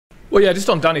Well, yeah, just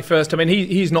on Danny first. I mean,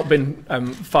 he's not been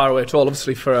far away at all,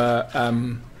 obviously,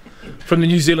 from the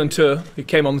New Zealand tour. He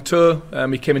came on the tour,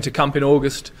 he came into camp in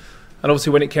August, and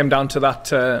obviously when it came down to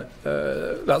that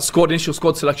initial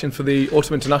squad selection for the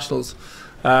Autumn Internationals,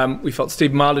 we felt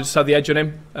Steve Marler just had the edge on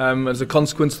him. As a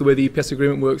consequence of the way the EPS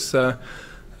agreement works,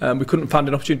 we couldn't find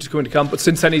an opportunity to come into camp. But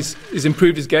since then, he's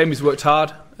improved his game, he's worked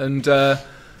hard, and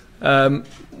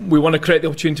we want to create the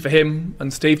opportunity for him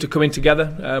and Steve to come in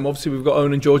together. Obviously, we've got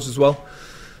Owen and George as well.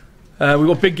 We've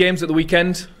got big games at the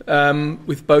weekend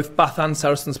with both Bath and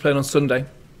Saracens playing on Sunday,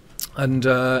 and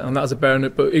that has a bearing on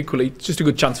it. But equally, it's just a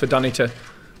good chance for Danny to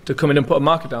come in and put a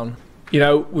marker down. You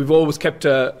know, we've always kept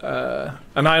an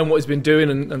eye on what he's been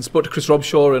doing, and spoke to Chris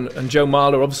Robshaw and Joe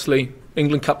Marler, obviously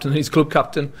England captain and his club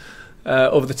captain,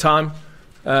 over the time.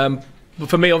 But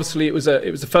for me, obviously, it was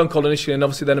a phone call initially, and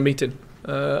obviously then a meeting.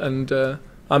 And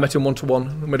I met him one-to-one,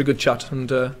 and we had a good chat, and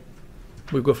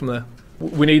we'll go from there.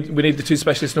 We need the two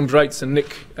specialist number 8s, and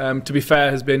Nick, to be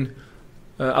fair, has been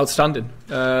outstanding,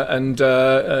 and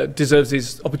deserves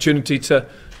his opportunity to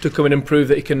come in and prove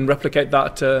that he can replicate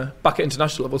that back at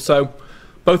international level. So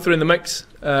both are in the mix.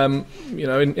 You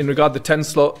know, in regard to the 10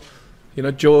 slot, you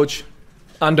know, George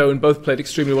and Owen both played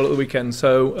extremely well at the weekend.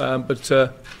 So, but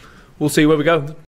we'll see where we go.